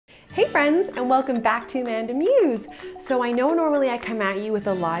Hey friends, and welcome back to AmandaMuse. So I know normally I come at you with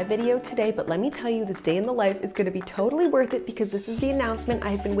a live video today, but let me tell you, this day in the life is gonna be totally worth it because this is the announcement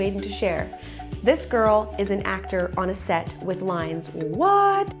I've been waiting to share. This girl is an actor on a set with lines.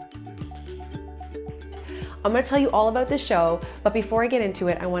 What? I'm gonna tell you all about this show, but before I get into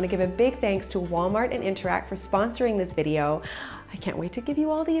it, I wanna give a big thanks to Walmart and Interact for sponsoring this video. I can't wait to give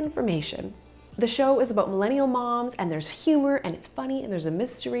you all the information. The show is about millennial moms, and there's humor, and it's funny, and there's a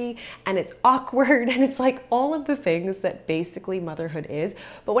mystery, and it's awkward, and it's like all of the things that basically motherhood is.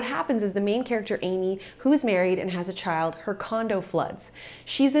 But what happens is the main character, Amy, who's married and has a child, her condo floods.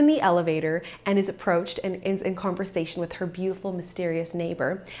 She's in the elevator and is approached and is in conversation with her beautiful, mysterious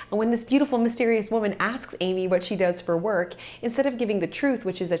neighbor. And when this beautiful, mysterious woman asks Amy what she does for work, instead of giving the truth,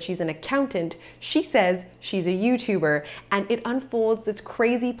 which is that she's an accountant, she says she's a YouTuber. And it unfolds this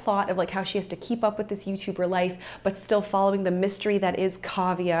crazy plot of like how she has to keep up with this YouTuber life, but still following the mystery that is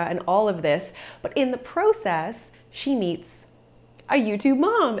Kavya and all of this. But in the process, she meets a YouTube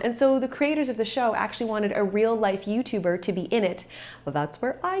mom. And so the creators of the show actually wanted a real life YouTuber to be in it. Well, that's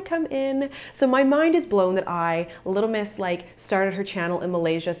where I come in. So my mind is blown that Little Miss, like started her channel in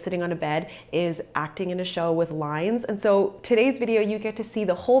Malaysia, sitting on a bed, is acting in a show with lines. And so today's video, you get to see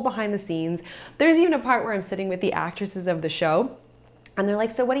the whole behind the scenes. There's even a part where I'm sitting with the actresses of the show. And they're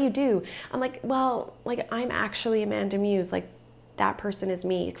like, so what do you do? I'm like, well, like I'm actually AmandaMuse. Like that person is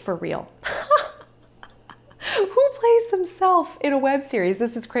me for real. Who plays themselves in a web series?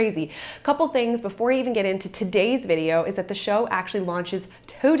 This is crazy. Couple things before I even get into today's video is that the show actually launches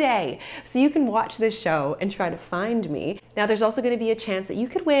today. So you can watch this show and try to find me. Now there's also going to be a chance that you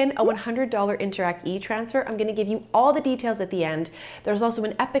could win a $100 Interact e-transfer. I'm going to give you all the details at the end. There's also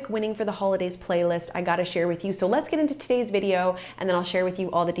an epic winning for the holidays playlist I got to share with you. So let's get into today's video and then I'll share with you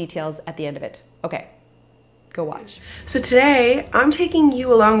all the details at the end of it. Okay. Go watch. So today I'm taking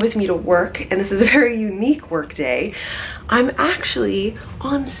you along with me to work, and this is a very unique work day. I'm actually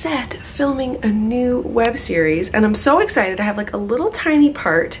on set filming a new web series, and I'm so excited. I have like a little tiny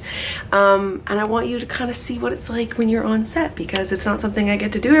part, and I want you to kind of see what it's like when you're on set because it's not something I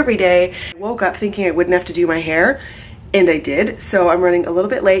get to do every day. I woke up thinking I wouldn't have to do my hair, and I did, so I'm running a little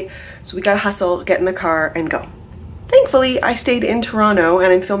bit late, so we gotta hustle, get in the car, and go. Thankfully, I stayed in Toronto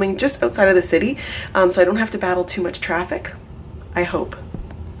and I'm filming just outside of the city, so I don't have to battle too much traffic, I hope.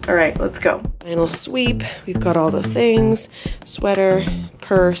 All right, let's go. Final sweep, we've got all the things, sweater,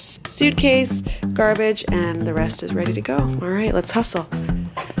 purse, suitcase, garbage, and the rest is ready to go. All right, let's hustle.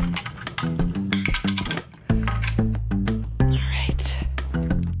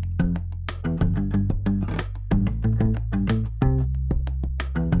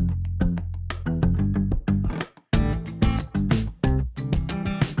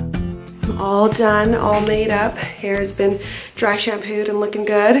 All done, all made up. Hair has been dry shampooed and looking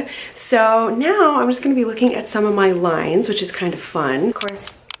good. So now I'm just gonna be looking at some of my lines, which is kind of fun. Of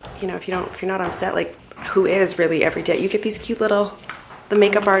course, you know, if you're not on set, like who is really every day? You get these cute little, the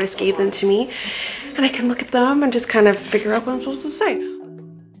makeup artist gave them to me, and I can look at them and just kind of figure out what I'm supposed to say.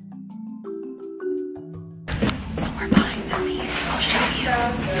 So we're behind the scenes, I'll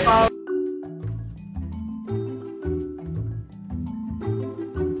show you.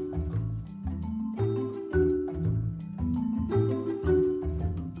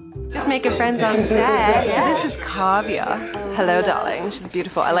 Making friends on set. So this is Kavya. Hello, darling. She's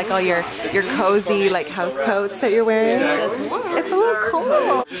beautiful. I like all your cozy like house coats that you're wearing. It's a little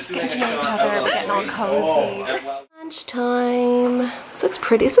cold. Just getting to know each other. We're getting all cozy. Lunchtime. This looks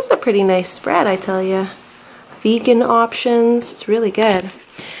pretty. This is a pretty nice spread, I tell you. Vegan options. It's really good.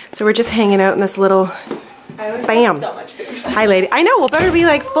 So we're just hanging out in this little. Bam. So much food. Hi, lady. I know. We'll better be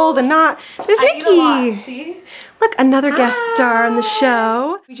like full than not. There's Nikki. See? Look, another guest star on the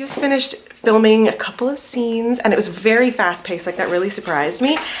show. We just finished filming a couple of scenes and it was very fast paced, like that really surprised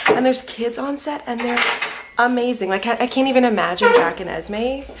me. And there's kids on set and they're amazing. Like I can't even imagine Jack and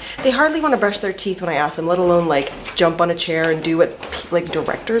Esme. They hardly want to brush their teeth when I ask them, let alone like jump on a chair and do what like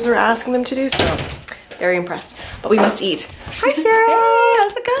directors are asking them to do. So very impressed, but we must eat. Hi Cheryl. Hey,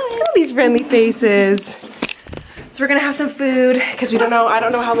 how's it going? Look at these friendly faces. So we're gonna have some food because I don't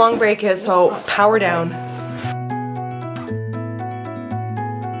know how long break is, so power down.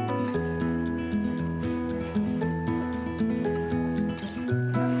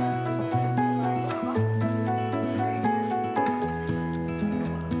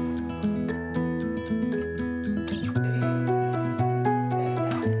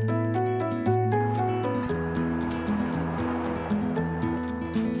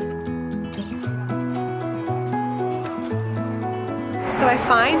 So I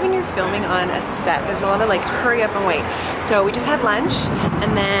find when you're filming on a set, there's a lot of like hurry up and wait. So we just had lunch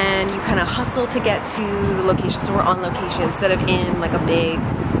and then and you kind of hustle to get to the location. So we're on location instead of in like a big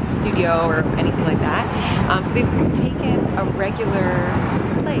studio or anything like that. So they've taken a regular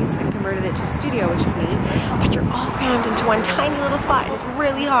place and converted it to a studio, which is neat, but you're all crammed into one tiny little spot and it's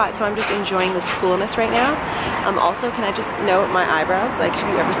really hot, so I'm just enjoying this coolness right now. Also, can I just note my eyebrows? Like, have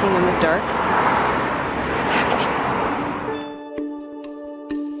you ever seen them this dark? It's happening.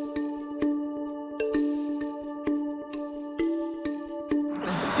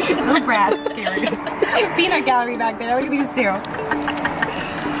 Little Brad's scary. Peanut gallery back there, look at these two.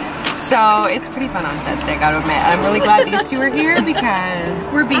 So it's pretty fun on set today, I gotta admit. I'm really glad these two are here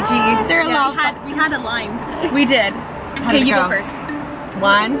because we're BG. They're we had aligned. We did. Okay, you go first.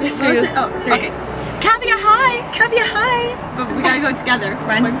 1, 2, 3. Okay. Caviar high! Caviar high! But we gotta go together.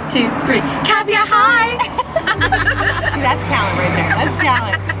 1, 2, 3. Caviar high! See, that's talent right there. That's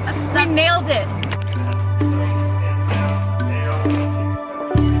talent. We nailed it.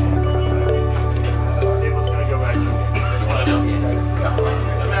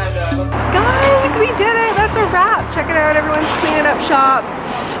 Guys, we did it! That's a wrap! Check it out, everyone's cleaning up shop.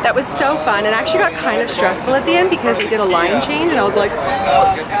 That was so fun, and actually got kind of stressful at the end because they did a line change and I was like,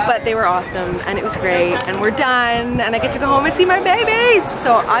 oh. But they were awesome and it was great and we're done and I get to go home and see my babies!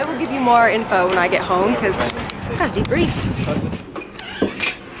 So I will give you more info when I get home because I got a debrief.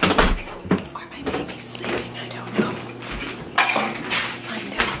 Are my babies sleeping? I don't know.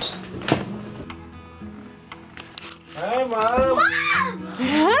 Find out. Hi, Mom!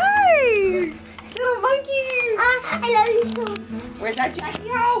 Hi! Little monkeys! I love you so. Where's that Jackie?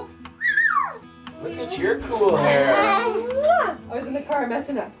 Look at your cool hair. I was in the car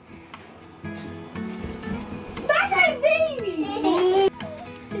messing up. That's my baby!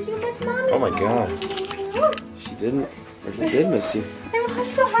 Did you miss Mommy? Oh my god. She didn't, or she did miss you. I'm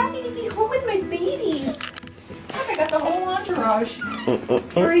so happy to be home with my babies. Look, I got the whole entourage.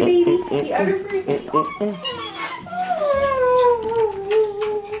 Furry baby, the other furry baby.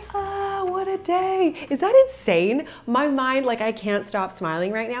 What a day. Is that insane? My mind, like, I can't stop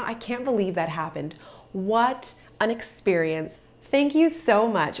smiling right now. I can't believe that happened. What an experience. Thank you so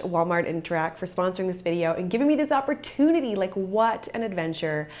much, Walmart Interact, for sponsoring this video and giving me this opportunity. Like, what an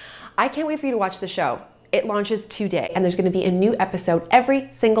adventure. I can't wait for you to watch the show. It launches today, and there's gonna be a new episode every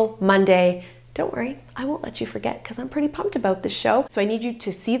single Monday. Don't worry, I won't let you forget because I'm pretty pumped about this show. So I need you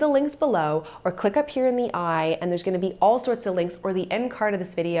to see the links below or click up here in the eye, and there's gonna be all sorts of links or the end card of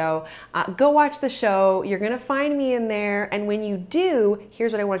this video. Go watch the show. You're gonna find me in there, and when you do,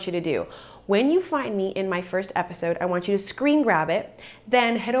 here's what I want you to do. When you find me in my first episode, I want you to screen grab it,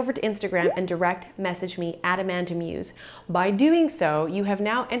 then head over to Instagram and direct message me at AmandaMuse. By doing so, you have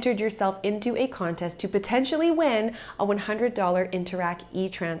now entered yourself into a contest to potentially win a $100 Interact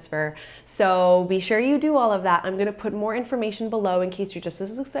e-transfer. So be sure you do all of that. I'm gonna put more information below in case you're just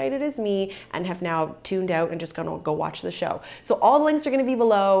as excited as me and have now tuned out and just gonna go watch the show. So all the links are gonna be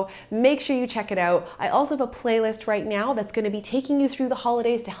below. Make sure you check it out. I also have a playlist right now that's gonna be taking you through the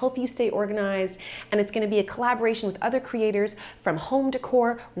holidays to help you stay organized, and it's going to be a collaboration with other creators from home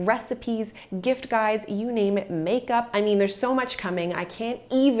decor, recipes, gift guides, you name it, makeup. I mean, there's so much coming. I can't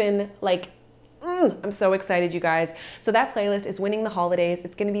even I'm so excited, you guys. So that playlist is Winning the Holidays.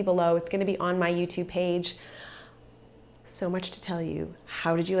 It's going to be below. It's going to be on my YouTube page. So much to tell you.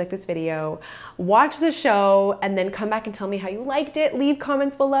 How did you like this video? Watch the show and then come back and tell me how you liked it. Leave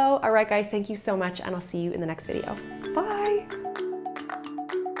comments below. All right, guys, thank you so much, and I'll see you in the next video.